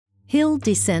Hill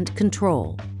descent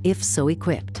control, if so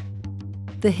equipped.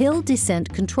 The hill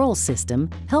descent control system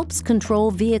helps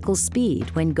control vehicle speed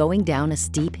when going down a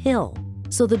steep hill,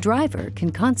 so the driver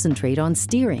can concentrate on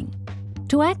steering.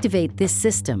 To activate this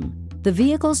system, the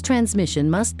vehicle's transmission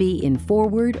must be in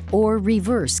forward or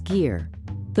reverse gear.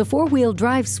 The four-wheel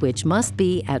drive switch must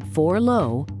be at 4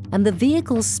 low, and the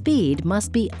vehicle's speed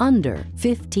must be under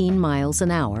 15 miles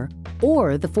an hour,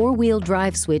 or the four-wheel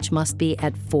drive switch must be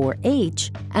at 4H,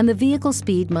 and the vehicle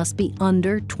speed must be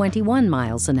under 21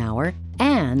 miles an hour,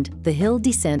 and the hill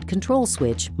descent control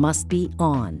switch must be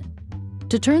on.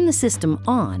 To turn the system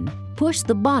on, push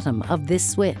the bottom of this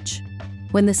switch.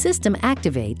 When the system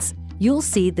activates, you'll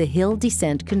see the hill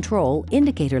descent control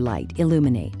indicator light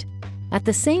illuminate. At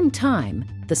the same time,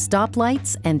 the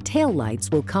stoplights and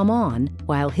taillights will come on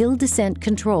while hill descent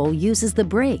control uses the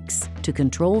brakes to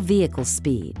control vehicle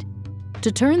speed.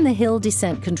 To turn the hill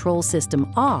descent control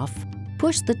system off,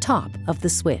 push the top of the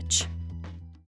switch.